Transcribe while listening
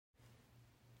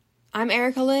I'm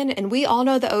Erica Lynn, and we all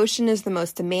know the ocean is the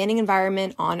most demanding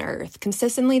environment on Earth,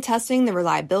 consistently testing the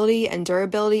reliability and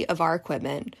durability of our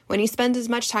equipment. When you spend as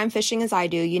much time fishing as I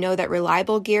do, you know that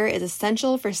reliable gear is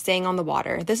essential for staying on the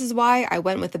water. This is why I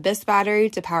went with the Abyss battery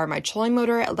to power my trolling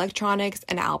motor, electronics,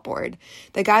 and outboard.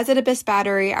 The guys at Abyss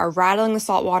Battery are rattling the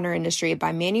saltwater industry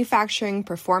by manufacturing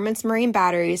performance marine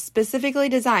batteries specifically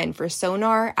designed for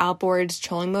sonar, outboards,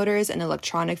 trolling motors, and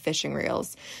electronic fishing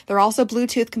reels. They're also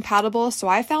Bluetooth compatible, so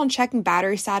I found checking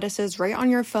battery statuses right on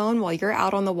your phone while you're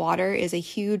out on the water is a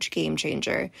huge game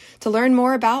changer. To learn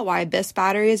more about why Abyss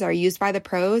batteries are used by the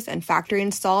pros and factory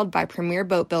installed by premier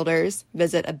boat builders,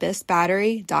 visit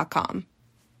abyssbattery.com.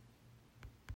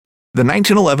 The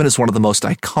 1911 is one of the most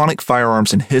iconic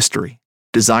firearms in history.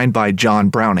 Designed by John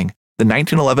Browning, the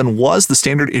 1911 was the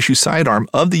standard issue sidearm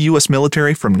of the U.S.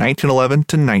 military from 1911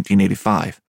 to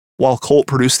 1985. While Colt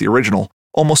produced the original,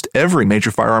 almost every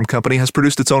major firearm company has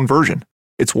produced its own version.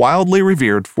 It's wildly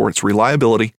revered for its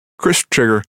reliability, crisp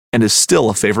trigger, and is still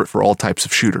a favorite for all types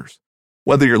of shooters.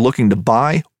 Whether you're looking to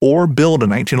buy or build a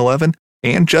 1911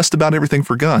 and just about everything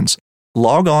for guns,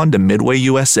 log on to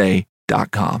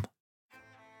midwayusa.com.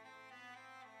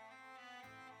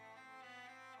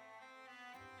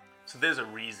 So there's a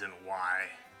reason why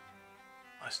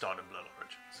I started Blood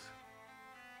Origins.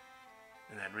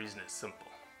 And that reason is simple.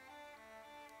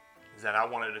 Is that I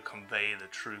wanted to convey the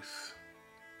truth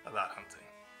about hunting.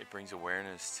 It brings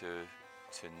awareness to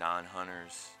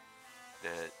non-hunters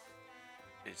that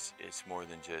it's more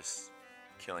than just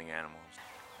killing animals.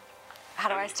 How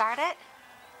do I start it?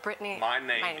 Brittany. My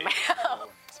name is...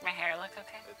 Does my hair look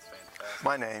okay? It's fantastic.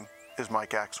 My name is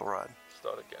Mike Axelrod.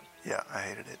 Start again. Yeah, I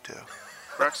hated it too.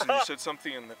 Braxton, you said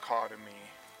something in the car to me.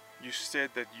 You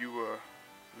said that you were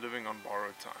living on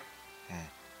borrowed time.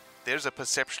 There's a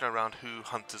perception around who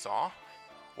hunters are,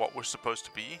 what we're supposed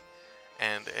to be,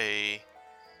 and a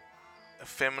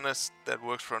feminist that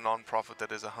works for a non-profit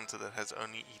that is a hunter that has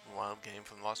only eaten wild game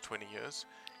for the last 20 years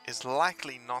is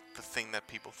likely not the thing that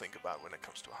people think about when it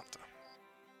comes to a hunter.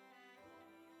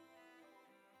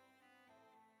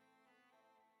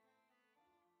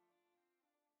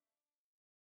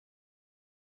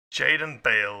 Jaden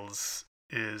Bales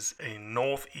is a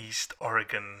Northeast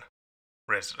Oregon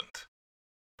resident,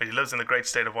 but he lives in the great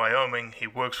state of Wyoming. He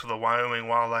works for the Wyoming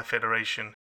Wildlife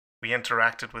Federation. We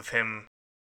interacted with him,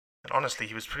 and honestly,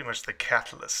 he was pretty much the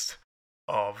catalyst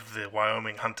of the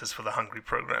Wyoming Hunters for the Hungry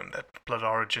program that Blood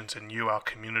Origins and you, our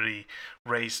community,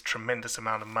 raised tremendous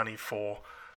amount of money for,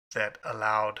 that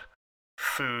allowed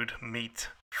food, meat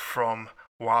from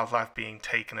wildlife being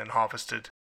taken and harvested,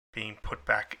 being put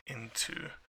back into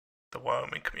the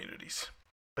Wyoming communities.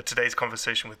 But today's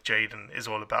conversation with Jaden is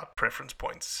all about preference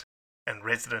points and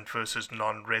resident versus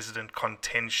non-resident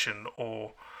contention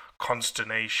or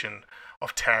consternation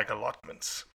of tag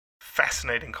allotments.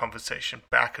 Fascinating conversation,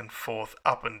 back and forth,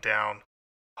 up and down,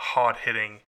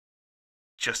 hard-hitting,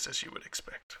 just as you would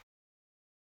expect.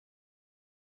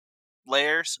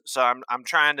 Layers, so I'm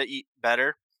trying to eat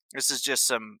better. This is just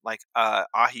some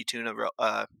ahi tuna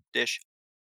dish.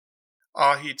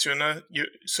 Ahi tuna.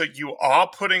 You are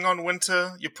putting on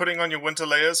your winter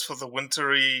layers for the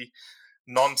wintry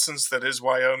nonsense that is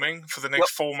Wyoming for the next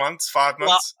 4 months, 5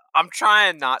 months? Well, I'm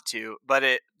trying not to, but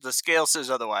the scale says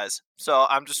otherwise. So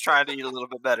I'm just trying to eat a little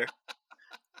bit better.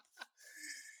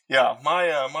 Yeah,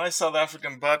 my South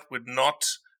African butt would not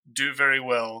do very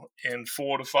well in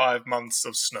 4 to 5 months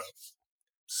of snow.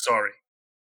 Sorry.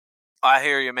 I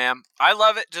hear you, ma'am. I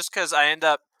love it just because I end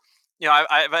up,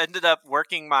 I've ended up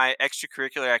working my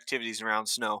extracurricular activities around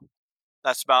snow.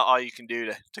 That's about all you can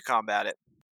do to combat it.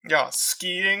 Yeah,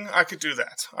 skiing, I could do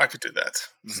that.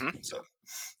 Mm-hmm. So,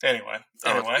 anyway,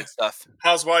 good stuff.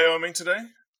 How's Wyoming today?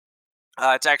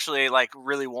 It's actually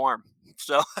really warm.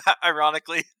 So,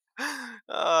 ironically,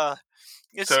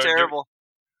 it's terrible.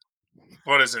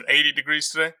 What is it, 80 degrees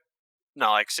today?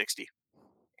 No, 60.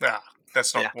 Ah,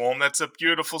 that's not warm. That's a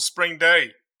beautiful spring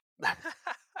day.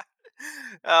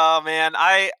 Oh man,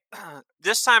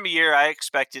 this time of year I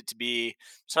expect it to be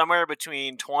somewhere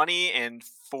between 20 and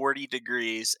 40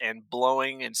 degrees and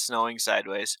blowing and snowing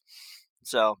sideways.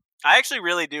 So I actually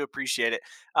really do appreciate it.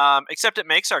 Except it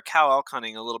makes our cow elk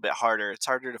hunting a little bit harder. It's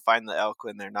harder to find the elk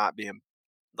when they're not being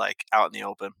out in the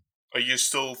open. Are you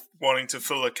still wanting to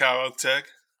fill a cow elk tag?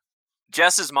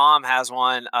 Jess's mom has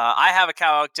one. I have a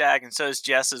cow elk tag, and so does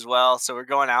Jess as well. So we're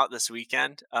going out this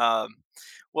weekend.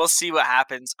 We'll see what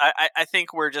happens. I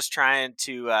think we're just trying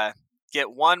to get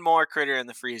one more critter in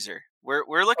the freezer.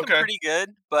 We're looking pretty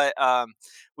good, but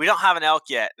we don't have an elk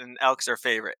yet, and elk's our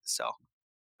favorite. So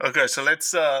Okay, so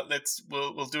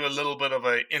we'll do a little bit of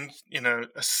a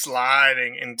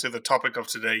sliding into the topic of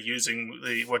today using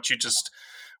what you just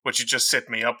set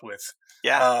me up with.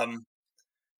 Yeah.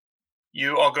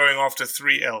 You are going after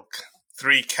 3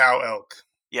 cow elk.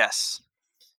 Yes.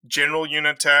 General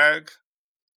unit tag.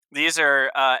 These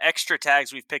are extra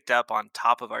tags we've picked up on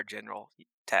top of our general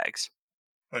tags.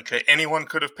 Okay, anyone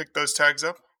could have picked those tags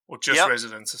up, or just Yep.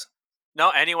 residents?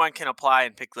 No, anyone can apply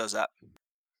and pick those up.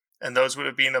 And those would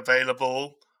have been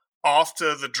available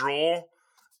after the draw,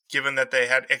 given that they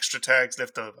had extra tags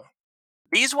left over.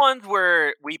 These ones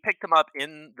we picked them up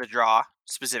in the draw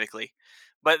specifically,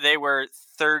 but they were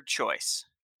third choice.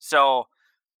 So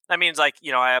that means I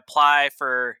apply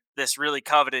for this really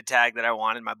coveted tag that I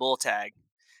wanted, my bull tag.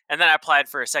 And then I applied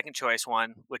for a second choice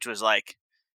one, which was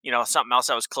something else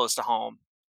that was close to home.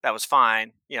 That was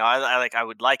fine. I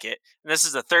would like it. And this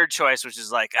is the third choice, which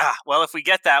is well, if we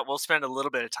get that, we'll spend a little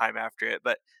bit of time after it,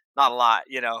 but not a lot,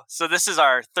 So this is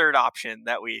our third option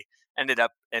that we ended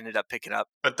up picking up.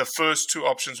 But the first 2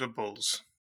 options were bulls.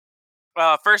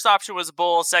 First option was a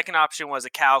bull. Second option was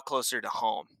a cow closer to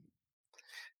home.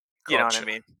 You know what I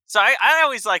mean? So I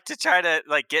always like to try to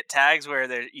get tags where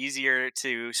they're easier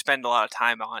to spend a lot of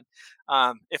time on.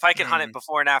 If I can hunt it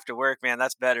before and after work, man,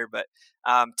 that's better. But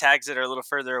tags that are a little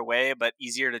further away but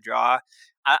easier to draw,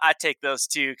 I take those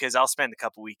too because I'll spend a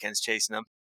couple weekends chasing them.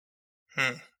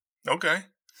 Okay.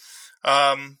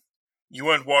 You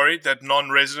weren't worried that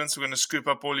non-residents were going to scoop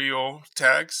up all of your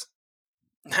tags?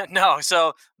 No.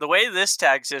 So the way this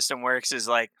tag system works is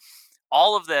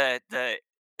all of the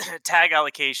tag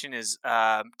allocation is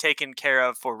taken care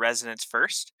of for residents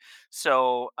first.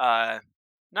 So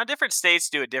now different states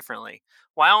do it differently.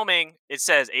 Wyoming, it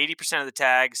says 80% of the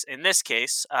tags. In this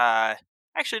case,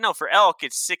 actually no, for elk,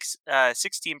 it's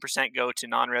 16% go to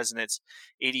non-residents,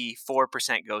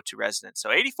 84% go to residents. So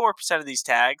 84% of these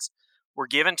tags were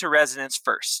given to residents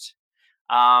first.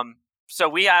 So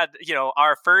we had,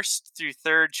 our first through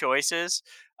third choices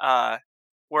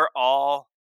were all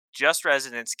just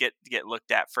residents get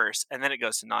looked at first, and then it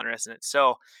goes to non-residents.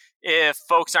 So if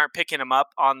folks aren't picking them up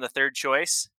on the third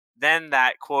choice, then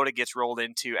that quota gets rolled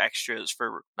into extras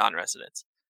for non-residents.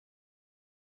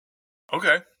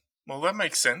 Okay. Well, that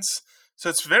makes sense. So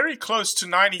it's very close to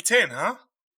 90-10, huh?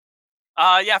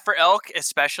 Yeah, for elk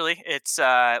especially, it's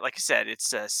like I said,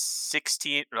 it's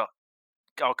 16.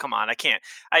 Oh, come on, I can't.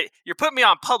 You're putting me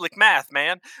on public math,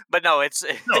 man. But no, it's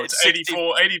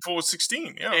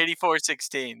 84-16. Yeah,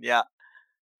 84-16. Yeah,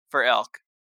 for elk.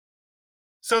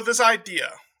 So this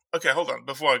idea. Okay, hold on.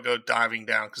 Before I go diving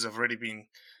down, because I've already been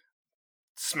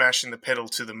smashing the pedal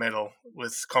to the metal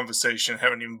with conversation.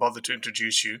 Haven't even bothered to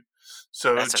introduce you.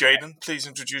 So, Jaden, please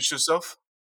introduce yourself.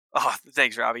 Oh,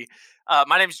 thanks, Robbie.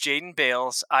 My name is Jaden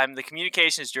Bales. I'm the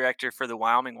communications director for the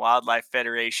Wyoming Wildlife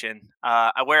Federation.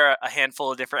 I wear a handful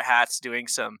of different hats, doing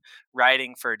some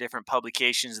writing for different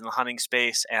publications in the hunting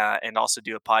space, and also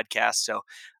do a podcast. So,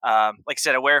 like I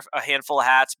said, I wear a handful of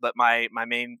hats, but my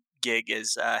main gig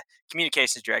is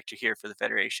communications director here for the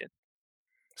Federation.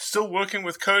 Still working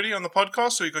with Cody on the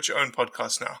podcast, or you got your own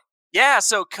podcast now? Yeah,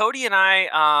 so Cody and I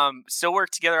still work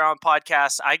together on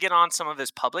podcasts. I get on some of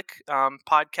his public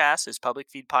podcasts, his public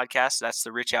feed podcasts. That's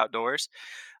the Rich Outdoors.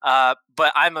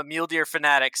 But I'm a mule deer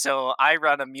fanatic, so I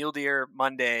run a Mule Deer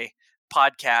Monday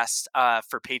podcast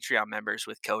for Patreon members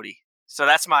with Cody. So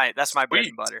that's my bread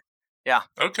and butter. Yeah.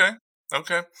 Okay.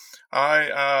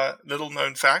 I little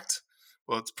known fact.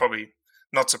 Well, it's probably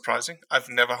not surprising. I've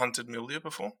never hunted mule deer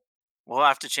before. We'll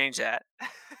have to change that.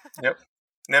 Yep.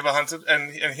 Never hunted. And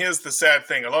here's the sad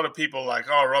thing. A lot of people like,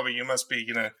 oh, Robbie, you must be,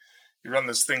 you run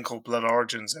this thing called Blood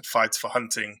Origins that fights for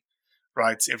hunting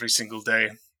rights every single day.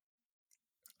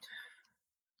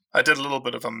 I did a little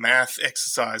bit of a math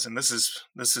exercise, and this is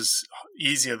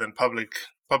easier than public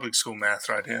school math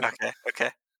right here.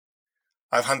 Okay.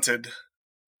 I've hunted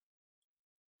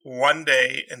 1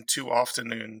 day and 2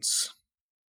 afternoons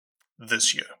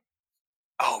this year.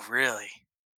 Oh, really?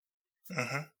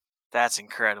 Mm-hmm. That's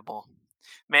incredible.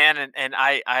 Man, and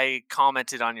I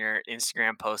commented on your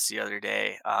Instagram post the other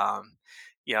day.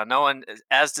 No one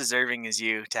as deserving as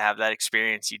you to have that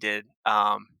experience you did.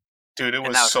 Dude, it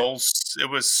was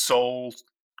soul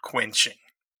quenching.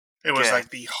 It was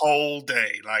like the whole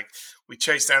day. Like, we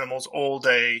chased animals all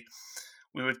day.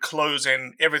 We would close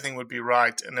in, everything would be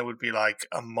right, and it would be like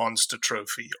a monster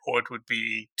trophy, or it would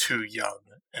be too young.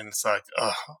 And it's like,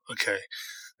 oh, okay,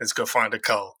 let's go find a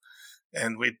cull.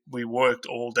 And we worked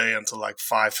all day until like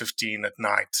 5:15 at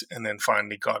night, and then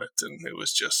finally got it, and it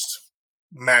was just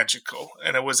magical.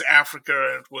 And it was Africa,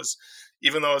 and it was,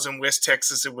 even though I was in West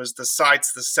Texas, it was the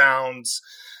sights, the sounds,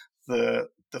 the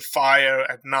the fire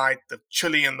at night, the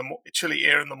chilly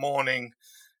air in the morning,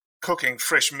 cooking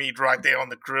fresh meat right there on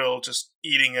the grill, just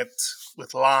eating it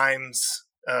with limes.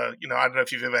 I don't know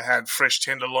if you've ever had fresh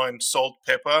tenderloin, salt,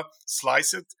 pepper,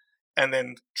 slice it, and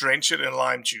then drench it in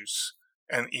lime juice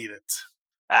and eat it.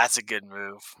 That's a good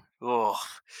move. Ooh,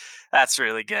 that's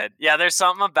really good. Yeah, there's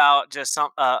something about just some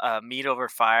meat over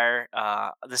fire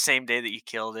the same day that you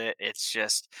killed it. It's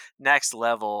just next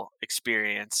level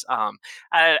experience. I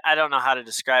don't know how to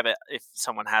describe it if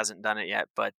someone hasn't done it yet,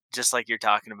 but just like you're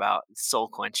talking about, soul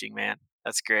quenching, man.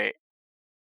 That's great.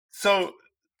 So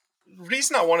the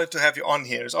reason I wanted to have you on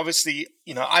here is obviously,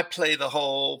 I play the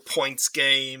whole points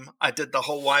game. I did the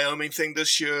whole Wyoming thing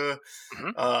this year.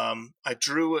 Hmm. I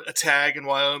drew a tag in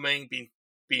Wyoming,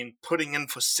 been putting in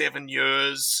for 7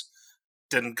 years,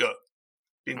 didn't go.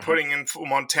 Been Hmm. putting in for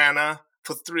Montana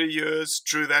for 3 years,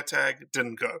 drew that tag,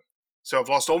 didn't go. So I've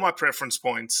lost all my preference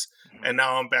points, and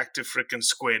now I'm back to freaking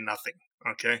square nothing.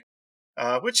 Okay,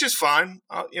 which is fine.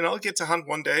 I'll get to hunt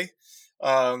one day.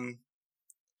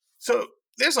 So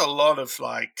there's a lot of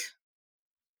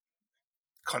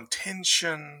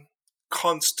contention,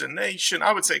 consternation.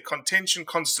 I would say contention,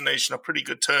 consternation are pretty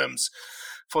good terms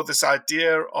for this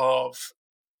idea of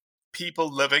people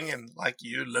living in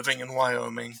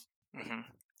Wyoming, Hmm.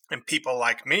 and people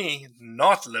like me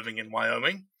not living in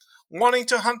Wyoming, wanting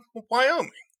to hunt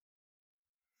Wyoming.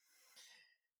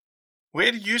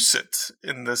 Where do you sit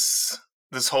in this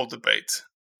whole debate?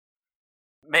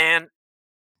 Man,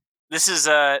 this is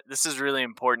a really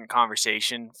important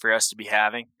conversation for us to be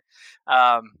having,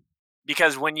 um,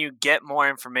 because when you get more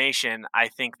information, I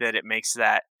think that it makes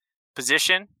that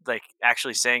position, like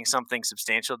actually saying something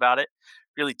substantial about it,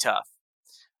 really tough.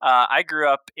 I grew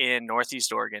up in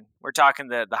Northeast Oregon. We're talking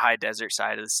the high desert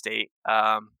side of the state,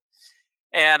 and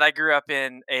I grew up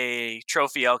in a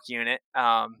trophy elk unit.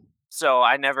 So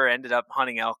I never ended up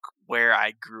hunting elk where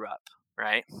I grew up.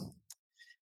 Right.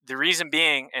 The reason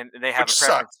being, and they have Which a sucks.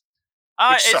 preference.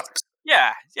 Which It's sucks.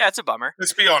 yeah, it's a bummer.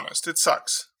 Let's be honest. It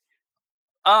sucks.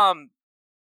 Um,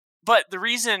 but the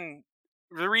reason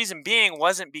being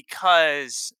wasn't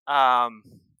because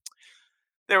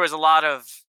there was a lot of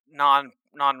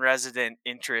non-resident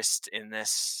interest in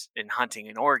this in hunting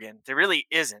in Oregon. There really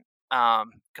isn't,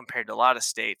 compared to a lot of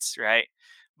states, right?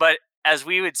 But as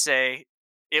we would say,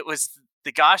 it was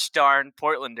the gosh darn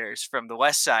Portlanders from the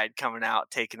west side coming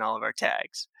out taking all of our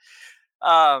tags.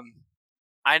 Um,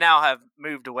 I now have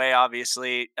moved away.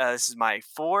 Obviously, this is my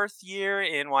 4th year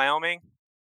in Wyoming,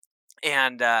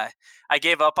 and I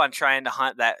gave up on trying to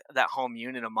hunt that home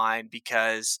unit of mine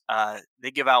because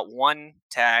they give out one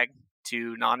tag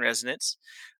to non-residents,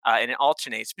 and it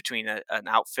alternates between an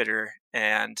outfitter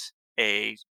and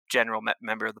a general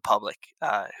member of the public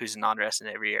who's a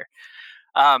non-resident every year.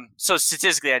 So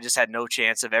statistically, I just had no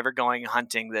chance of ever going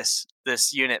hunting this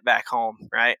unit back home,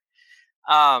 right?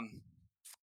 Um,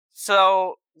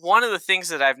 so one of the things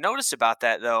that I've noticed about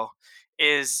that though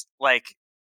is like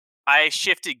I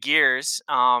shifted gears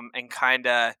and kind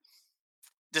of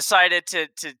decided to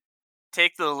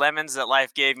take the lemons that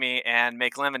life gave me and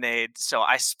make lemonade. So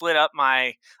I split up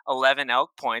my 11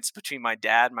 elk points between my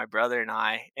dad, my brother, and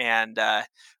I, and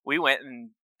we went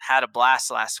and had a blast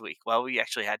last week. Well, we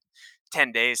actually had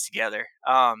 10 days together.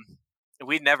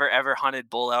 We'd never ever hunted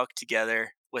bull elk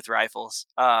together with rifles.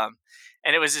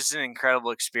 And it was just an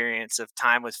incredible experience of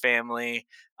time with family,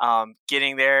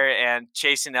 getting there and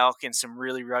chasing elk in some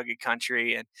really rugged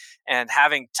country, and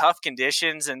having tough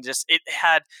conditions. And just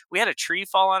we had a tree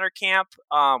fall on our camp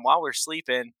while we're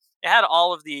sleeping. It had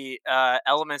all of the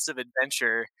elements of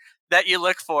adventure that you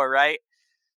look for, right?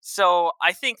 So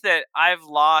I think that I've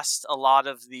lost a lot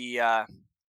of the uh,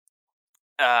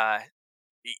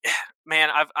 man,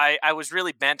 I was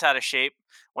really bent out of shape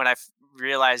when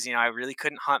realized, I really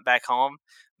couldn't hunt back home.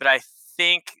 But I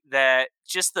think that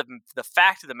just the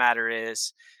fact of the matter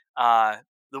is, uh,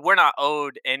 that we're not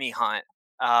owed any hunt.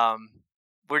 Um,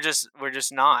 we're just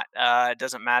not. It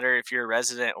doesn't matter if you're a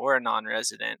resident or a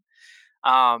non-resident.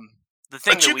 Um, the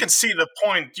thing But that you we can see the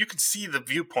point. You can see the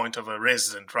viewpoint of a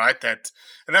resident, right? And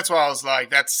that's why I was like,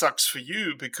 that sucks for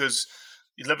you because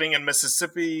you're living in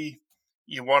Mississippi.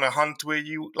 You want to hunt where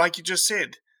like you just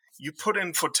said, you put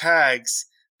in for tags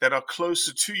that are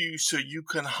closer to you so you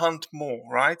can hunt more,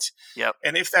 right? Yep.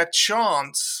 And if that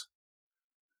chance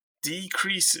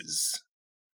decreases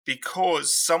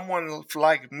because someone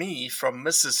like me from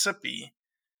Mississippi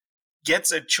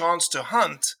gets a chance to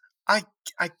hunt, I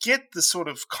get the sort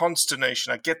of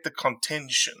consternation, I get the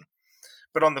contention.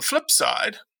 But on the flip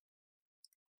side,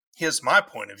 here's my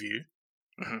point of view,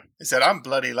 Hmm. is that I'm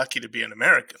bloody lucky to be an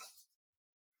American.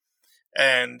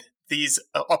 And these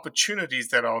opportunities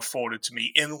that are afforded to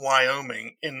me in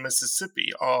Wyoming, in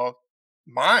Mississippi, are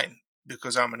mine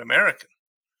because I'm an American.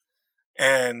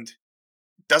 And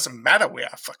it doesn't matter where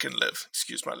I fucking live,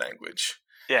 excuse my language.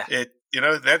 Yeah.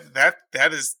 That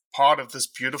is part of this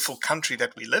beautiful country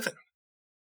that we live in.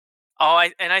 Oh,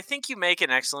 I think you make an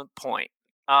excellent point.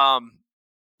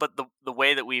 But the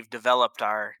way that we've developed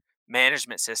our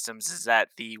management systems is that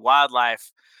the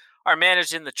wildlife are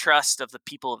managed in the trust of the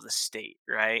people of the state,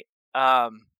 right?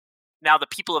 Now, the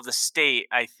people of the state,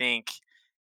 I think,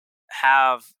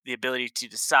 have the ability to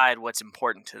decide what's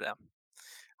important to them.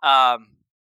 Um,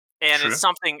 and True. it's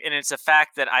something, and it's a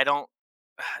fact that I don't,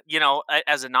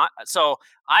 as a not, so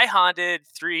I hunted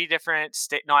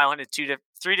I hunted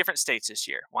three different states this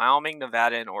year: Wyoming,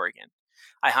 Nevada, and Oregon.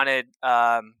 I hunted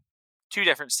two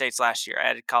different states last year. I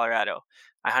added Colorado.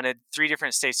 I hunted three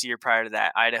different states the year prior to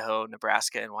that: Idaho,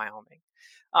 Nebraska, and Wyoming.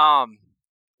 Um,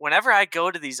 Whenever I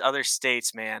go to these other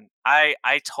states, man, I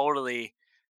totally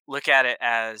look at it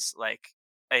as like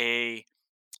a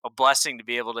a blessing to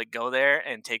be able to go there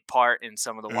and take part in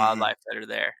some of the Mm-hmm. wildlife that are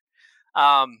there.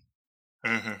 Um,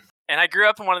 Mm-hmm. and I grew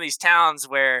up in one of these towns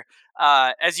where,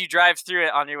 as you drive through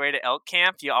it on your way to elk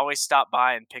camp, you always stop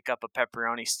by and pick up a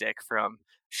pepperoni stick from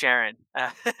Sharon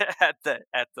at the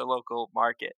local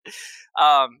market.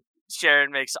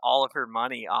 Sharon makes all of her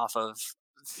money off of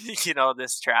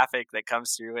this traffic that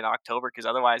comes through in October because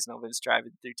otherwise nobody's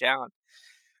driving through town.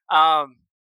 Um,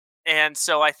 and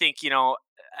so I think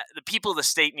the people of the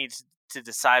state need to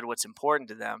decide what's important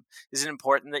to them. Is it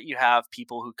important that you have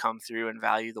people who come through and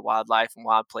value the wildlife and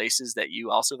wild places that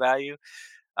you also value,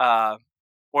 uh,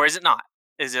 or is it not?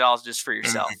 Is it all just for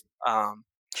yourself? Mm-hmm. I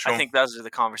Sure. think those are the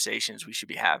conversations we should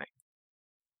be having.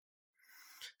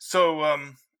 So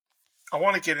I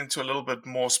want to get into a little bit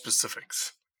more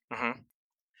specifics. Mm-hmm.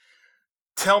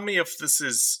 Tell me if this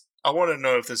is. I want to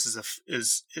know if this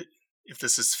is if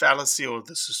this is fallacy or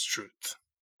this is truth.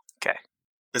 Okay.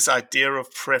 This idea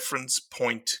of preference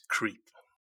point creep.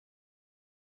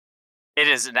 It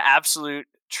is an absolute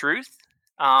truth.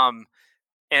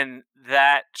 And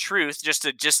that truth, just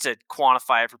to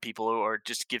quantify it for people, or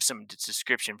just to give some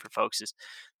description for folks, is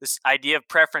this idea of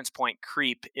preference point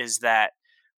creep is that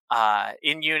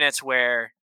in units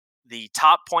where the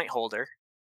top point holder,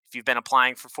 if you've been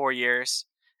applying for 4 years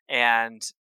and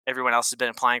everyone else has been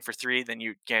applying for 3, then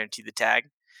you guarantee the tag.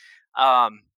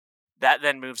 That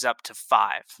then moves up to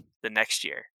 5 the next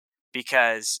year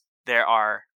because there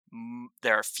are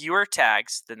fewer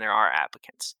tags than there are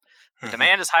applicants. The Mm-hmm.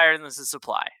 demand is higher than the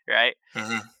supply, right?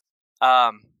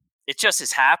 Mm-hmm. It just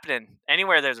is happening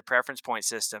anywhere there's a preference point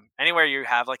system. Anywhere you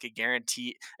have like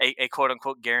a quote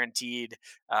unquote guaranteed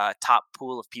top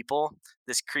pool of people,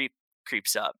 this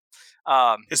creeps up.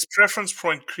 Is preference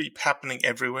point creep happening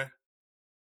everywhere?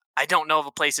 I don't know of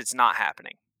a place it's not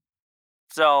happening.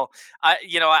 So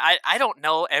I don't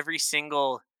know every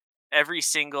single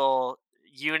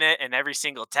unit and every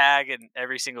single tag in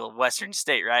every single Western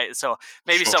state, right? So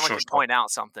maybe someone can point out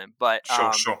something, but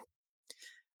Sure.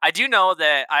 I do know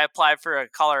that I applied for a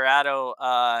Colorado.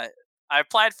 I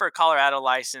applied for a Colorado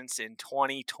license in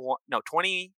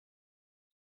 2020.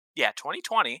 Yeah,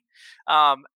 2020.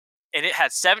 And it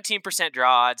had 17%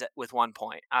 draw odds with 1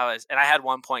 point. I had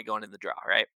 1 point going in the draw,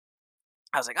 right?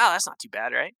 I was like, oh, that's not too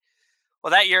bad, right?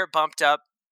 Well, that year it bumped up.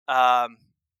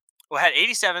 I had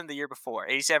 87 the year before,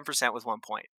 87% with 1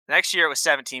 point. The next year it was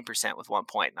 17% with 1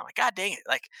 point. And I'm like, God dang it.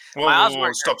 Like, my odds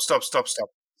weren't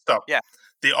Stop. Yeah.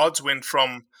 The odds went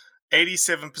from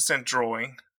 87%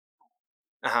 drawing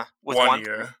with one 1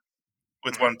 year point.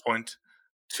 with Mhm. 1 point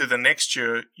to the next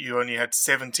year you only had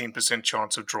 17%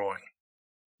 chance of drawing.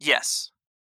 Yes.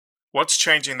 What's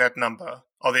changing that number?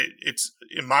 It's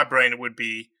in my brain it would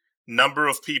be number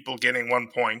of people getting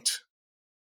 1 point.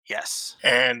 Yes.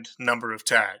 And number of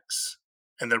tags.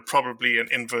 And they're probably an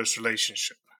inverse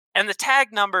relationship. And the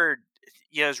tag number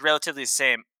is relatively the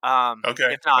same.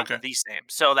 Okay. If not Okay. the same.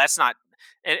 So that's not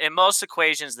in most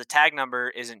equations the tag number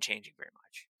isn't changing very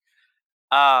much.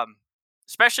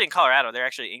 Especially in Colorado, they're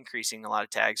actually increasing a lot of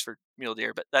tags for mule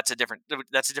deer, but that's a different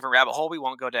rabbit hole we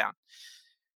won't go down.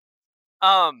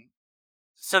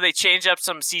 So they changed up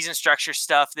some season structure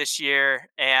stuff this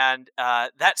year, and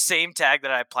that same tag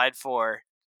that I applied for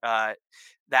that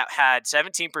had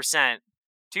 17%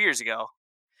 2 years ago,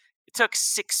 it took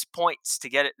 6 points to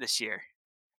get it this year.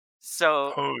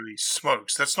 So holy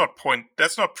smokes, that's not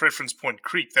preference point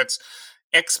creep. That's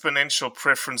exponential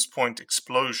preference point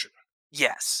explosion.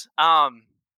 yes.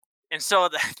 And so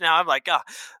now I'm like,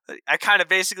 I kind of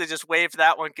basically just waved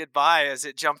that one goodbye as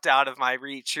it jumped out of my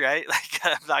reach, right? Like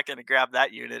I'm not going to grab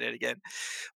that unit again.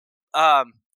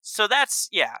 So that's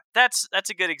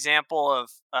a good example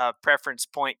of preference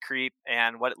point creep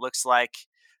and what it looks like.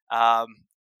 Um,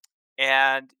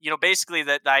 and basically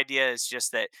the idea is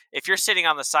just that if you're sitting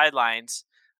on the sidelines,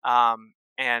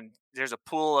 and there's a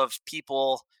pool of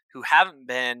people who haven't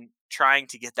been trying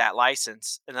to get that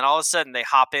license, and then all of a sudden they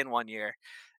hop in one year,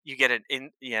 you get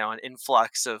an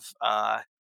influx of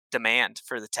demand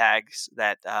for the tags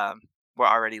that were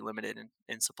already limited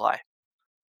in supply.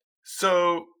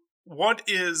 So,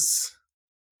 what's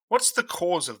the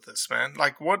cause of this, man?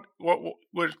 Like, what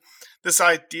this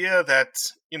idea that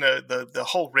the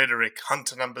whole rhetoric,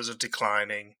 hunter numbers are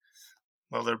declining.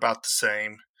 Well, they're about the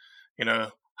same.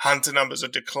 Hunter numbers are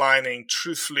declining.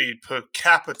 Truthfully, per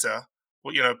capita,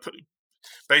 well,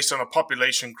 based on a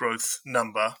population growth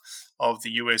number of the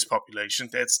U.S. population,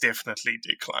 that's definitely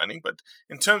declining. But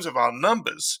in terms of our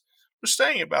numbers, we're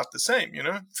staying about the same.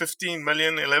 15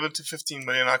 million, 11 to 15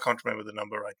 million. I can't remember the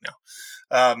number right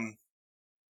now.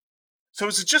 So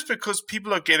is it just because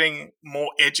people are getting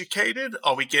more educated?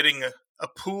 Are we getting a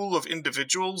pool of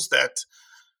individuals that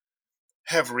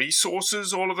have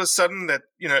resources all of a sudden that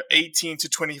 18 to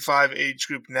 25 age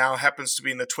group now happens to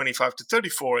be in the 25 to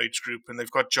 34 age group, and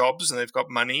they've got jobs and they've got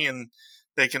money and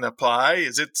they can apply?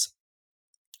 Is it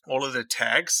all of the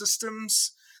tag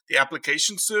systems, the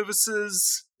application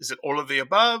services? Is it all of the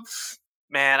above?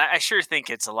 Man, I sure think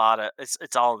it's a lot of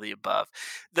it's all of the above.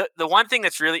 The one thing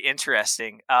that's really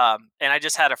interesting, and I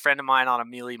just had a friend of mine on a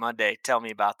Mealy Monday tell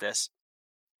me about this.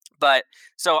 But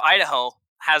so Idaho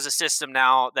has a system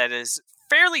now that is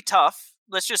fairly tough.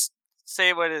 Let's just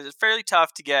say what it is, fairly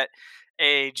tough to get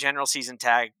a general season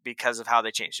tag because of how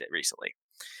they changed it recently.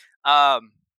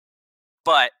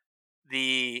 But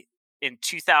in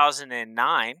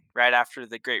 2009, right after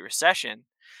the Great Recession,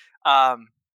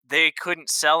 they couldn't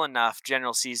sell enough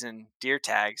general season deer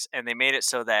tags, and they made it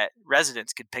so that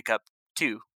residents could pick up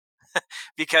two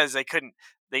because they couldn't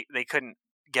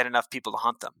get enough people to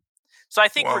hunt them. So I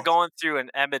think we're Wow. going through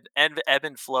an ebb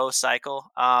and flow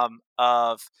cycle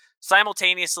of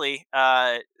simultaneously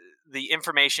the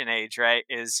information age, right,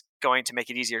 is going to make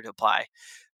it easier to apply.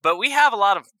 But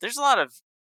there's a lot of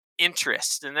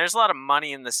interest and there's a lot of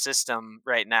money in the system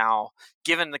right now,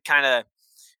 given the kind of,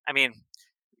 I mean,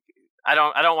 I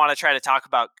don't want to try to talk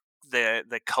about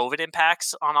the COVID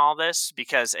impacts on all this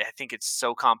because I think it's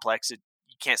so complex. You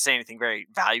can't say anything very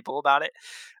valuable about it.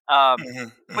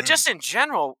 But just in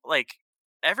general, like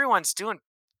everyone's doing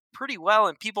pretty well,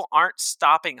 and people aren't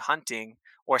stopping hunting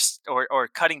or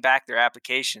cutting back their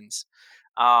applications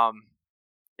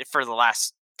for the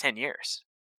last 10 years.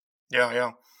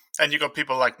 Yeah. And you got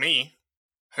people like me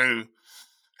who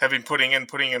have been putting in,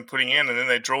 and then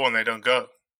they draw and they don't go.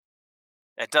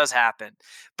 It does happen.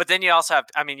 But then you also have,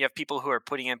 you have people who are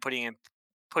putting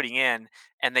in,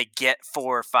 and they get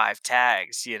 4 or 5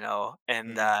 tags,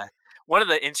 And one of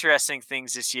the interesting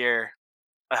things this year,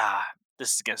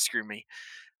 this is going to screw me,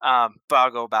 but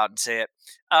I'll go about and say it.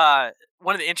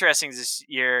 One of the interesting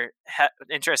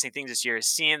things this year is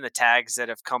seeing the tags that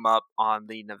have come up on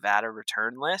the Nevada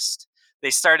return list. They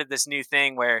started this new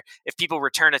thing where if people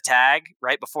return a tag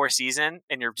right before season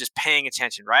and you're just paying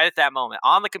attention right at that moment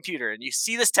on the computer and you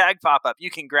see this tag pop up, you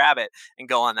can grab it and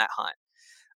go on that hunt.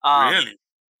 Really?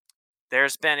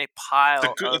 There's been a pile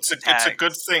of tags. It's a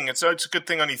good thing. It's a good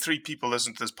thing only 3 people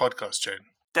listen to this podcast, Jaden.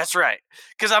 That's right,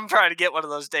 because I'm trying to get one of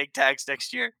those dang tags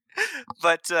next year.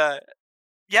 But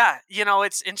yeah,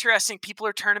 it's interesting. People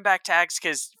are turning back tags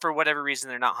because for whatever reason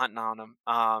they're not hunting on them.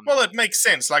 Well, it makes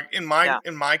sense. Like in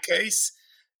my case,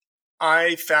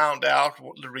 I found out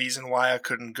the reason why I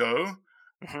couldn't go.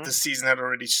 Mm-hmm. The season had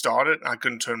already started, and I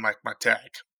couldn't turn my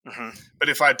tag. Mm-hmm. But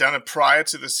if I'd done it prior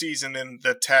to the season, then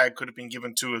the tag could have been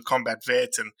given to a combat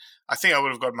vet, and I think I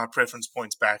would have got my preference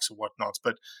points back or whatnot.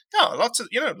 But yeah, lots of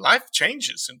life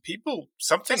changes, and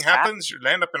something happens. You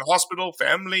land up in hospital,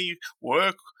 family,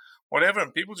 work, whatever,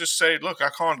 and people just say, "Look, I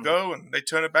can't go," and they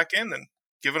turn it back in and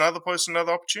give another person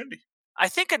another opportunity. I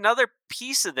think another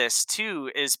piece of this too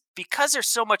is because there's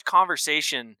so much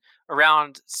conversation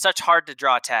around such hard to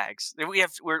draw tags.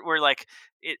 We're like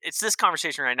it's this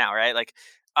conversation right now, right? Like,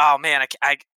 oh man,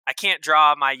 I can't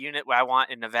draw my unit I want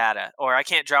in Nevada, or I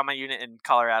can't draw my unit in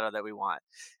Colorado that we want.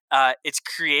 It's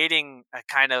creating a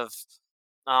kind of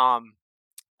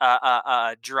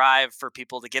drive for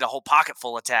people to get a whole pocket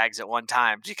full of tags at one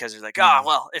time because they're like,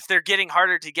 well, if they're getting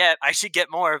harder to get, I should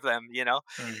get more of them,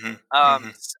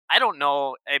 I don't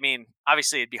know. I mean,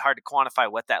 obviously it'd be hard to quantify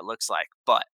what that looks like,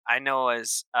 but I know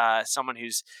as someone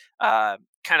who's I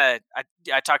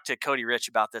talked to Cody Rich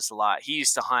about this a lot. He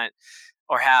used to hunt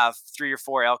or have 3 or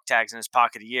 4 elk tags in his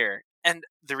pocket a year. And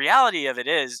the reality of it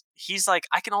is, he's like,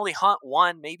 I can only hunt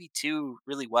one, maybe two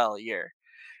really well a year.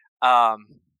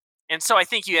 Um, and so I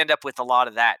think you end up with a lot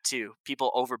of that too.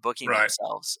 People overbooking Right.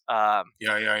 themselves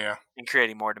Yeah. and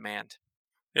creating more demand.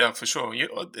 Yeah, for sure.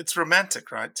 It's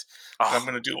romantic, right? That I'm Oh,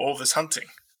 going to do all this hunting,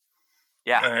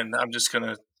 yeah, and I'm just going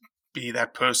to be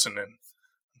that person. And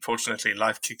unfortunately,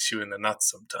 life kicks you in the nuts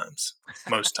sometimes.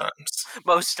 Most times.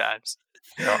 most times.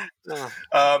 Yeah. Ugh.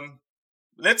 Um,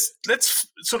 let's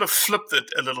sort of flip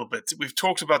it a little bit. We've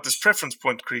talked about this preference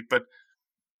point creep, but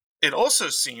it also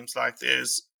seems like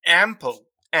there's ample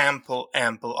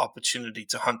opportunity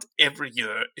to hunt every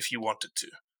year if you wanted to,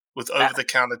 with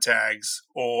over-the-counter tags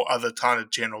or other kind of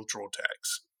general draw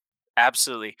tags.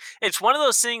 Absolutely. It's one of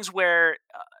those things where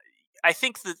I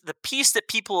think the piece that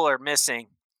people are missing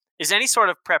is any sort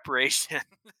of preparation.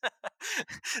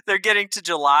 They're getting to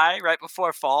July right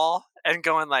before fall and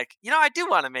going like, I do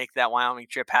want to make that Wyoming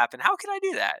trip happen. How can I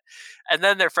do that? And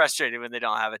then they're frustrated when they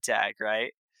don't have a tag,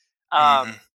 right?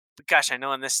 Mm-hmm. But gosh, I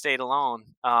know in this state alone,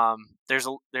 there's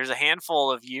a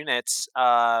handful of units.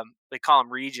 They call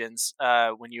them regions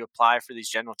when you apply for these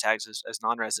general tags as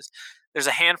non-residents. There's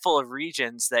a handful of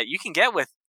regions that you can get with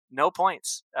no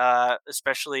points,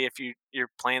 especially if you're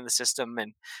playing the system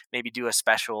and maybe do a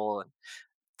special. And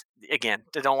again,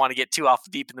 I don't want to get too off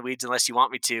deep in the weeds unless you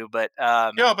want me to, but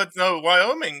Yeah, but no,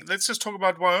 Wyoming. Let's just talk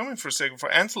about Wyoming for a second. For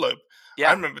antelope, I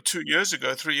yeah, remember 2 years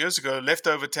ago, 3 years ago,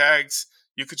 leftover tags,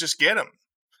 you could just get them.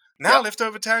 Now yep.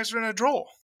 leftover tags are in a draw.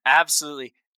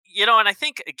 Absolutely. And I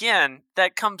think again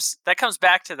that comes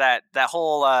back to that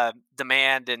whole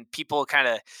demand and people kind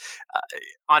of uh,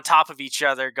 on top of each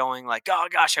other going like, oh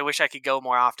gosh, I wish I could go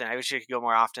more often. I wish I could go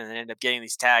more often, and end up getting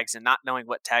these tags and not knowing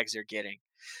what tags they're getting.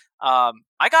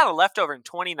 I got a leftover in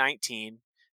 2019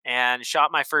 and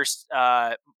shot my first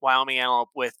Wyoming antelope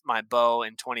with my bow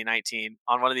in 2019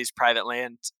 on one of these private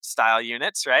land style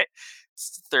units. Right,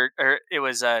 it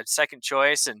was a second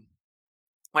choice and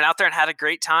went out there and had a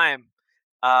great time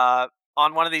on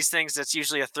one of these things that's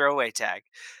usually a throwaway tag,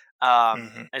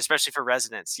 Mm-hmm. especially for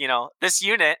residents. This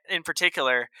unit in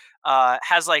particular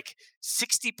has like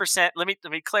 60%. Let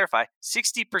me clarify: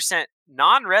 60%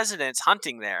 non-residents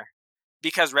hunting there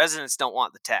because residents don't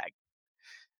want the tag.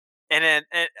 And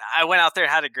I went out there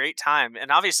and had a great time.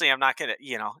 And obviously, I'm not gonna,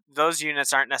 those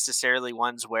units aren't necessarily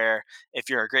ones where if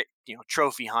you're a great,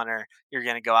 trophy hunter, you're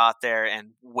gonna go out there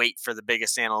and wait for the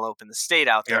biggest antelope in the state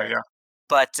out there. Yeah.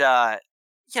 But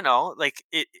like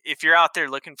if you're out there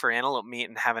looking for antelope meat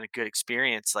and having a good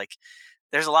experience, like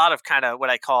there's a lot of kind of what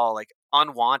I call like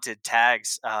unwanted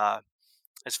tags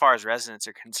as far as residents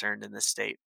are concerned in this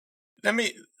state. Let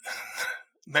me.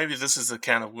 Maybe this is a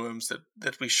can of worms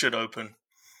that we should open.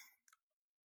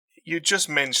 You just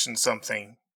mentioned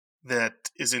something that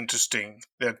is interesting,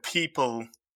 that people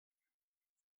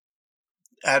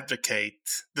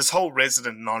advocate this whole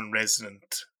resident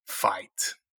non-resident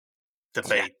fight Yeah.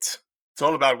 debate. It's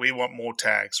all about we want more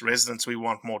tags, residents we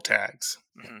want more tags.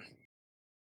 Hmm.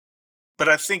 But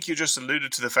I think you just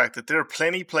alluded to the fact that there are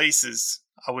plenty places.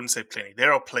 I wouldn't say plenty.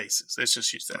 There are places. Let's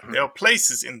just use that. Hmm. There are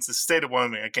places in the state of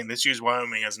Wyoming. Again, let's use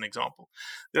Wyoming as an example.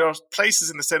 There are places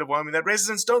in the state of Wyoming that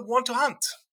residents don't want to hunt.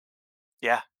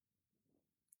 Yeah.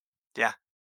 Yeah.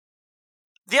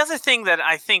 The other thing that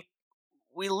I think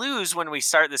we lose when we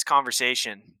start this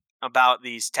conversation about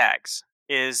these tags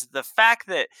is the fact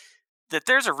that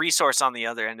there's a resource on the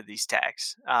other end of these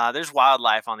tags. There's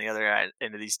wildlife on the other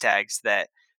end of these tags that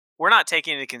we're not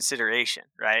taking into consideration,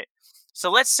 right?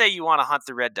 So let's say you want to hunt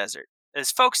the red desert.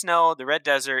 As folks know, the red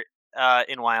desert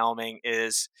in Wyoming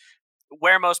is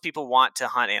where most people want to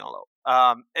hunt antelope,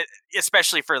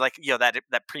 especially for like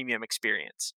that premium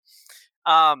experience.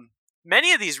 Um,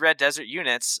 Many of these red desert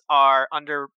units are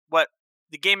under what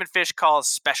the Game and Fish calls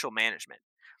special management.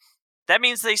 That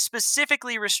means they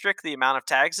specifically restrict the amount of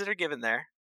tags that are given there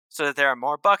so that there are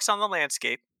more bucks on the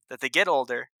landscape, that they get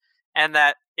older, and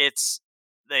that it's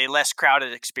a less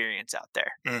crowded experience out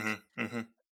there. Mm-hmm, mm-hmm.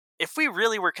 If we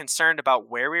really were concerned about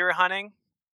where we were hunting,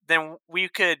 then we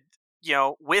could,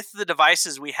 with the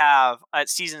devices we have at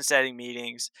season setting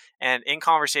meetings and in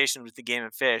conversation with the Game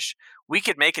and Fish, we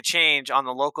could make a change on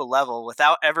the local level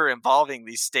without ever involving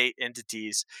these state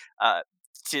entities uh,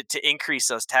 to increase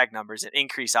those tag numbers and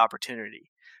increase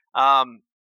opportunity.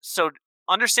 So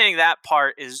understanding that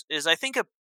part is I think a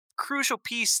crucial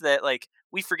piece that like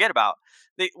we forget about.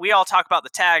 We all talk about the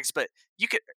tags, but you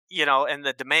could, and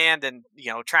the demand and,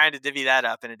 trying to divvy that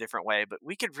up in a different way. But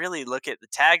we could really look at the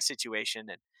tag situation.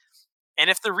 And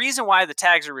if the reason why the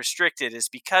tags are restricted is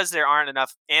because there aren't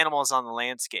enough animals on the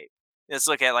landscape, let's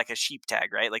look at like a sheep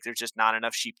tag, right? Like there's just not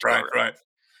enough sheep to go Right, around.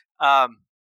 right. Um,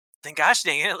 then gosh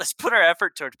dang it, let's put our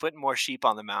effort towards putting more sheep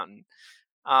on the mountain.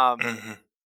 Um, Mm-hmm.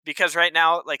 because right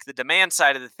now, like the demand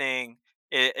side of the thing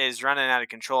is running out of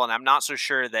control, and I'm not so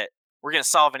sure that we're going to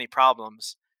solve any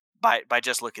problems by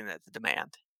just looking at the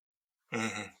demand.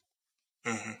 Mm-hmm.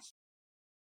 Mm-hmm.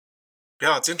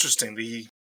 Yeah, it's interesting.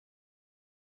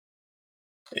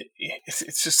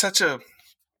 It's just such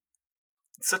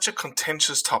a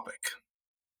contentious topic.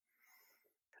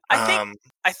 I think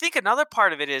I think another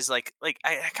part of it is like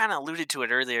I kind of alluded to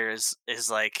it earlier is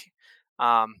like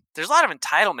there's a lot of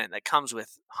entitlement that comes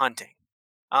with hunting,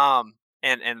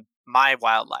 and my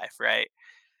wildlife, right?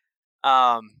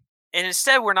 Um, and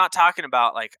instead we're not talking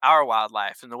about like our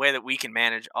wildlife and the way that we can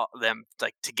manage all them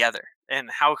like together and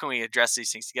how can we address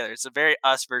these things together. It's a very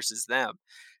us versus them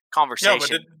Yeah,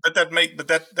 conversation.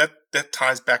 that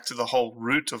ties back to the whole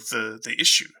root of the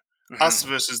issue. Us Hmm.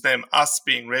 versus them, us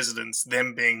being residents,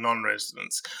 them being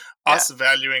non-residents, Yeah, us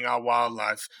valuing our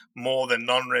wildlife more than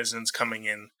non-residents coming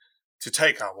in to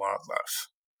take our wildlife.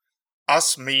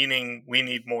 Us meaning we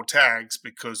need more tags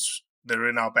because they're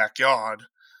in our backyard,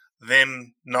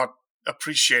 them not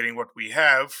appreciating what we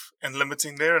have and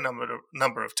limiting their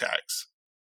number of tags.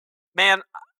 man,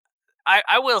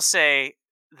 I will say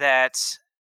that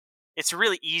it's a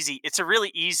really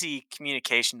easy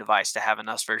communication device to have an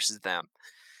us versus them.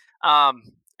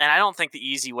 Um, and I don't think the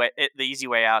easy way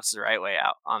out is the right way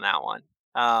out on that one.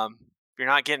 You're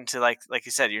not getting to like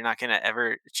you said, you're not going to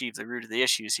ever achieve the root of the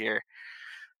issues here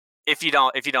if you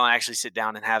don't actually sit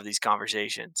down and have these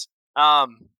conversations.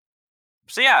 Um,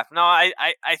 so yeah, no, I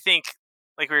think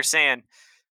like we were saying,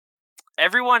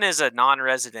 everyone is a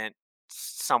non-resident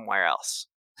somewhere else.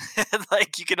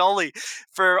 Like you can only,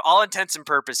 for all intents and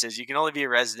purposes, you can only be a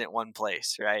resident one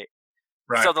place, right?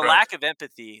 So Right, right.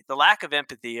 the lack of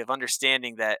empathy of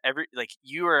understanding that like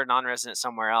you are a non-resident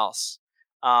somewhere else,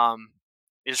 um,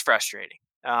 is frustrating.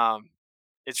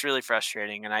 It's really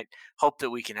frustrating, and I hope that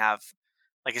we can have,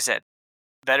 like I said,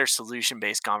 better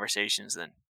solution-based conversations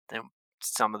than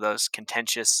some of those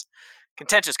contentious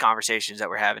conversations that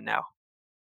we're having now.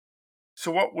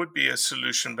 So, what would be a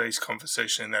solution-based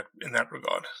conversation in that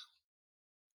regard?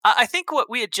 I think what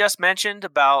we had just mentioned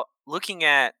about looking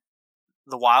at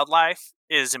the wildlife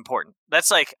is important. That's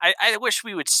like I wish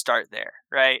we would start there,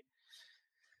 right?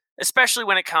 Especially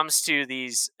when it comes to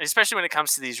these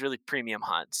really premium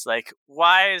hunts. Like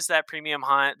why is that premium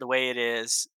hunt the way it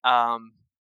is?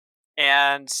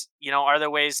 And are there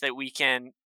ways that we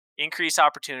can increase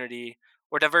opportunity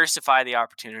or diversify the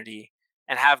opportunity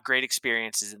and have great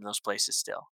experiences in those places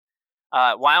still?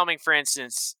 Wyoming, for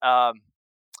instance,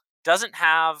 doesn't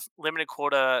have limited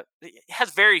quota. It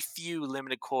has very few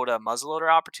limited quota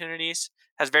muzzleloader opportunities.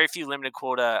 Has very few limited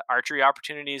quota archery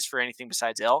opportunities for anything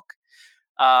besides elk.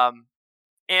 Um,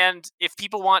 and if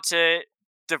people want to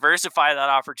diversify that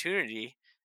opportunity,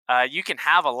 you can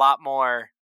have a lot more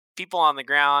people on the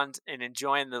ground and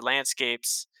enjoying the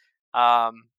landscapes.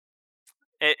 Um,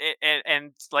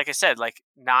 and like I said, like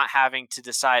not having to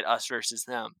decide us versus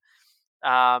them.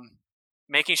 Um,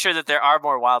 Making sure that there are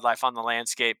more wildlife on the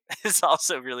landscape is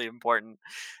also really important,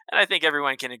 and I think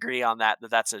everyone can agree on that.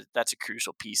 That's a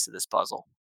crucial piece of this puzzle.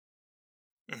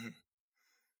 Hmm.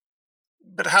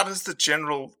 But how does the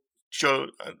general Joe,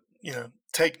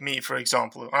 take me for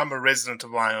example? I'm a resident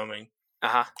of Wyoming. Uh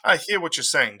huh. I hear what you're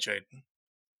saying, Jaden,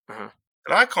 Uh-huh.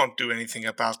 but I can't do anything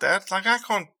about that. Like I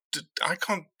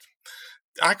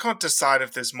can't decide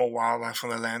if there's more wildlife on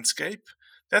the landscape.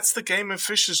 That's the game and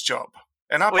fish's job.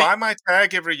 And I Well, buy my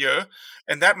tag every year,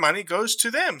 and that money goes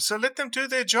to them. So let them do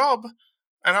their job,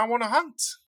 and I want to hunt.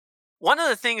 one of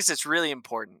the things that's really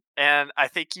important, and I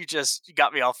think you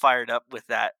got me all fired up with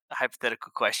that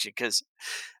hypothetical question because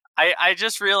I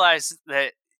just realized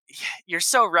that you're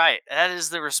so right. That is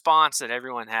the response that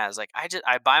everyone has. Like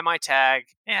I buy my tag,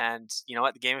 and you know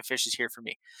what, the Game of Fish is here for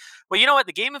me. Well, you know what,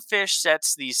 the Game of Fish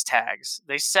sets these tags.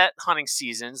 They set hunting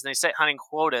seasons. They set hunting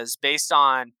quotas based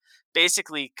on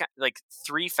basically like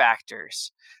three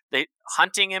factors: they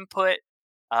hunting input,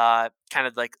 kind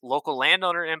of like local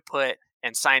landowner input,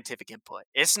 and scientific input.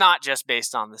 It's not just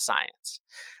based on the science.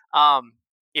 Um,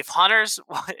 if hunters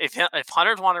if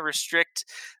hunters want to restrict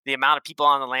the amount of people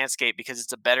on the landscape because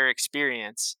it's a better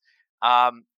experience,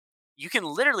 um, you can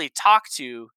literally talk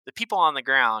to the people on the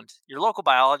ground, your local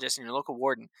biologist and your local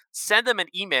warden, send them an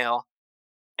email,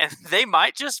 and they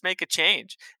might just make a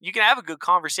change. You can have a good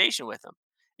conversation with them.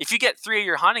 If you get three of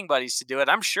your hunting buddies to do it,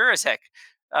 I'm sure as heck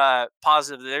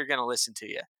positive that they're going to listen to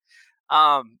you.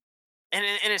 Um, and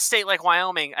in a state like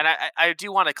Wyoming, and I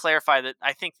do want to clarify that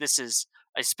I think this is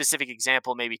a specific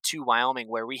example, maybe to Wyoming,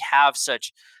 where we have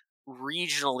such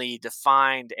regionally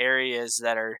defined areas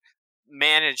that are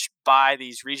managed by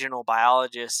these regional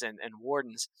biologists and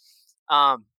wardens,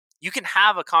 you can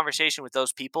have a conversation with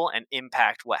those people and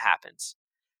impact what happens.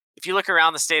 If you look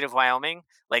around the state of Wyoming,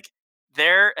 like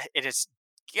it is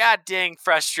god dang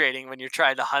frustrating when you're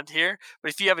trying to hunt here.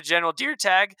 But if you have a general deer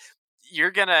tag, you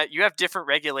have different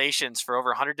regulations for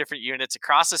over 100 different units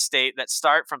across the state that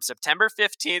start from September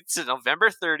 15th to November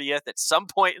 30th at some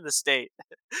point in the state.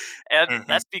 And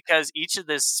that's because each of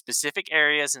the specific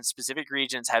areas and specific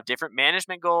regions have different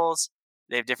management goals.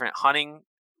 They have different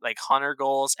hunter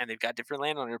goals, and they've got different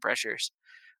landowner pressures.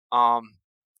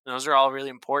 Those are all really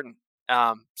important.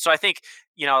 So I think,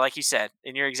 like you said,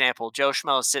 in your example, Joe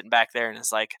Schmo is sitting back there and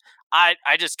it's like, I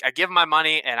give them my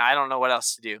money and I don't know what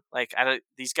else to do. Like,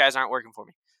 these guys aren't working for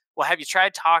me. Well, have you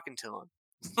tried talking to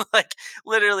them? Like,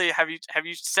 literally, have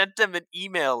you sent them an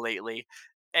email lately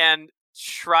and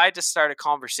tried to start a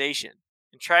conversation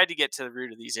and tried to get to the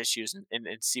root of these issues and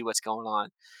see what's going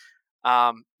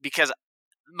on? Because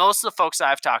most of the folks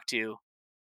I've talked to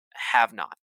have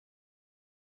not.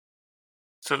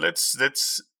 So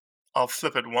I'll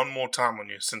flip it one more time on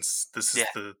you, since this is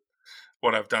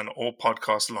what I've done all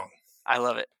podcast long. I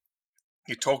love it.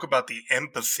 You talk about the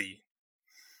empathy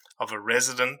of a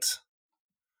resident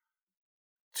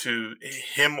to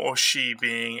him or she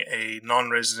being a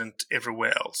non-resident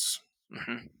everywhere else.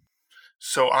 Mm-hmm.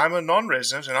 So I'm a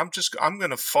non-resident, and I'm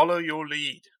going to follow your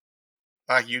lead,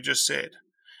 like you just said,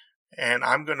 and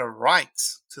I'm going to write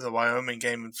to the Wyoming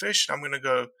Game and Fish. I'm going to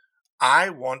go, I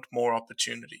want more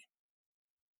opportunity.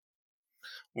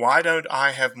 Why don't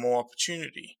I have more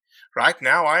opportunity? Right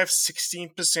now, I have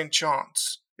 16%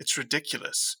 chance. It's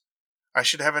ridiculous. I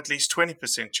should have at least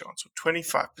 20% chance or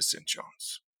 25%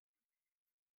 chance.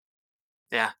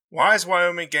 Yeah. Why is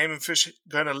Wyoming Game and Fish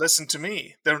going to listen to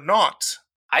me? They're not.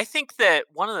 I think that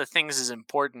one of the things is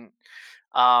important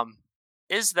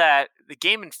is that the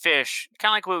Game and Fish,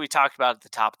 kind of like what we talked about at the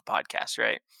top of the podcast,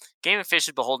 right? Game and Fish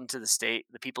is beholden to the state,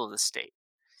 the people of the state.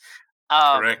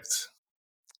 Correct.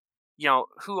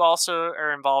 Who also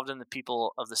are involved in the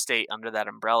people of the state under that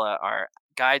umbrella are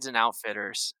guides and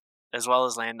outfitters, as well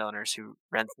as landowners who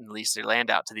rent and lease their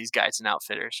land out to these guides and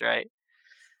outfitters, right?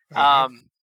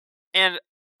 And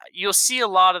you'll see a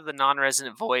lot of the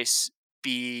non-resident voice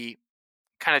be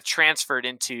kind of transferred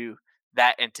into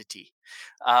that entity,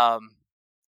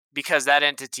 because that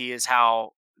entity is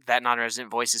how that non-resident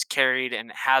voice is carried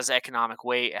and has economic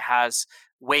weight. It has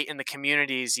weight in the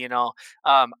communities.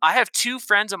 I have two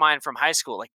friends of mine from high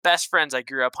school, like best friends I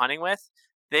grew up hunting with.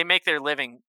 They make their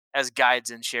living as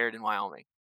guides in Sheridan, Wyoming,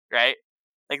 right?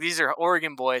 Like, these are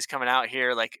Oregon boys coming out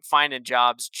here, like, finding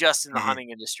jobs just in the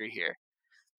hunting industry here.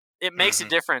 It makes a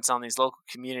difference on these local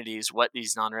communities, what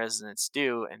these non-residents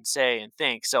do and say and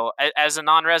think. So as a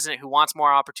non-resident who wants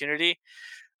more opportunity,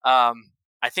 I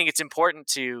think it's important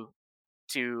to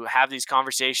have these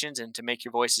conversations and to make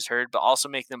your voices heard, but also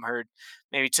make them heard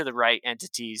maybe to the right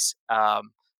entities. Like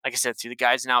I said, through the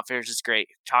guides and outfitters is great.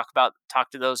 Talk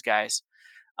to those guys.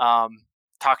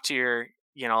 Talk to your,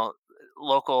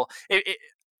 local.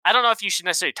 I don't know if you should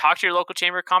necessarily talk to your local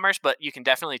chamber of commerce, but you can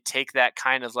definitely take that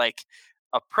kind of like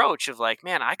approach of like,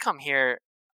 man, I come here,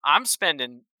 I'm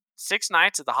spending 6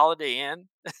 nights at the Holiday Inn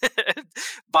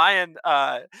buying,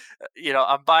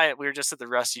 we were just at the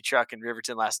Rusty Truck in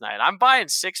Riverton last night. I'm buying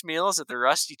 6 meals at the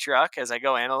Rusty Truck as I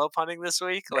go antelope hunting this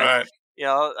week. Like,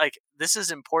 Right. This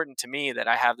is important to me that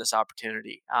I have this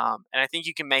opportunity. And I think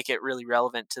you can make it really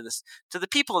relevant to the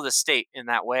people of the state in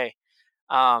that way.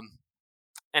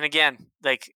 And again,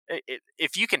 like,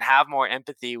 if you can have more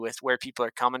empathy with where people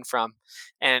are coming from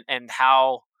and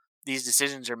how these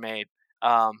decisions are made,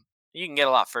 you can get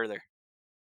a lot further.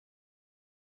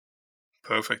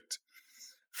 Perfect.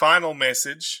 Final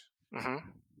message. Mm-hmm.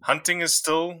 Hunting there's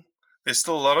still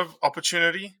a lot of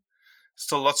opportunity.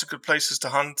 Still lots of good places to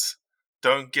hunt.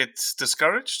 Don't get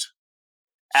discouraged.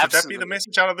 Should that be the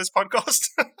message out of this podcast?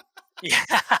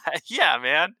 Yeah,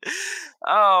 man.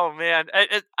 Oh, man.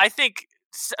 I think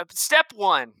step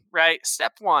one, right?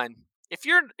 Step one, if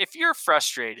you're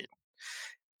frustrated,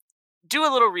 do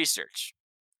a little research.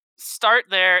 Start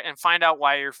there and find out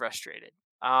why you're frustrated.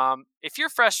 If you're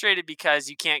frustrated because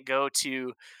you can't go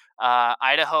to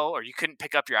Idaho, or you couldn't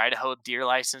pick up your Idaho deer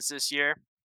license this year,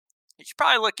 you should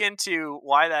probably look into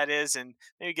why that is, and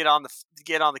maybe get on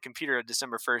the computer on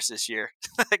December 1st this year,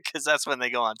 because that's when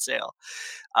they go on sale.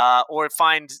 Or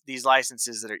find these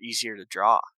licenses that are easier to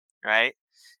draw, right?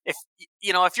 If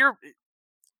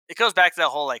it goes back to that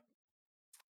whole, like,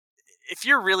 if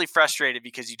you're really frustrated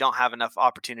because you don't have enough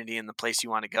opportunity in the place you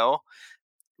want to go,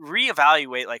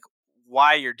 reevaluate like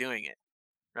why you're doing it,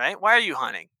 right? Why are you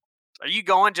hunting? Are you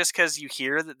going just because you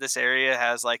hear that this area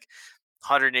has like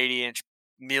 180-inch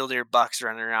mule deer bucks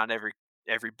running around every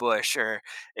bush, or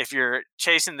if you're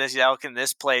chasing this elk in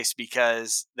this place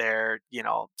because they're,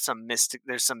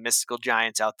 there's some mystical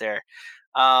giants out there,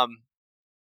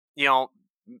 you know,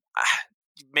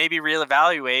 maybe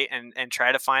reevaluate and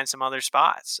try to find some other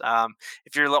spots.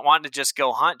 If you're wanting to just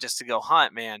go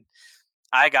hunt, man,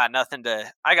 I got nothing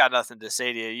to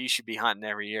say to you. You should be hunting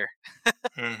every year.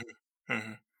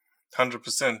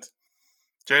 100%.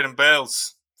 Jaden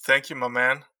Bales, thank you, my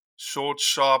man. Short,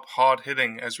 sharp, hard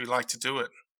hitting, as we like to do it.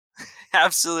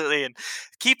 Absolutely, and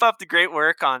keep up the great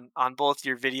work on both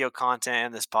your video content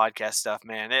and this podcast stuff,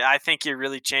 man. I think you're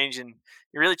really changing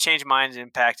minds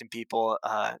and impacting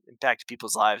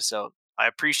people's lives. So I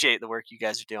appreciate the work you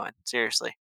guys are doing.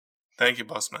 Seriously. Thank you,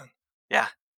 boss man. Yeah.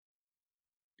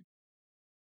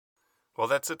 Well,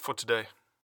 that's it for today.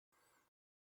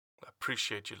 I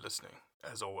appreciate you listening,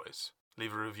 as always.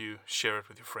 Leave a review, share it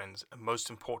with your friends, and most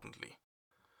importantly,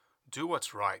 do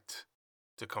what's right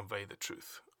to convey the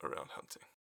truth around hunting.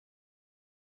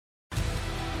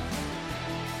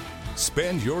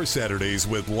 Spend your Saturdays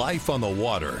with Life on the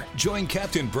Water. Join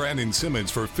Captain Brandon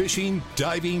Simmons for fishing,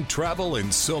 diving, travel,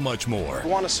 and so much more. You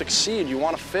want to succeed, you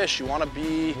want to fish, you want to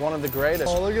be one of the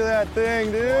greatest. Oh, look at that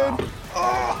thing, dude.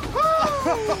 Wow.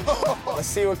 Oh. Let's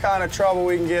see what kind of trouble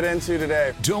we can get into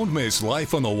today. Don't miss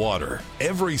Life on the Water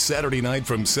every Saturday night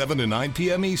from 7 to 9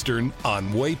 p.m. Eastern on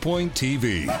Waypoint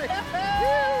TV.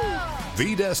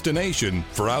 The destination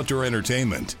for outdoor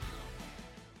entertainment.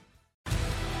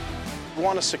 You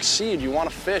want to succeed, you want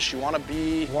to fish, you want to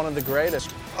be one of the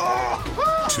greatest.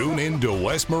 Oh. Tune in to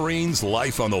West Marine's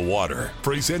Life on the Water,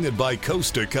 presented by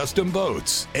Costa Custom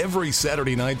Boats, every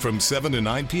Saturday night from 7 to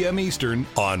 9 p.m. Eastern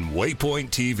on Waypoint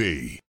TV.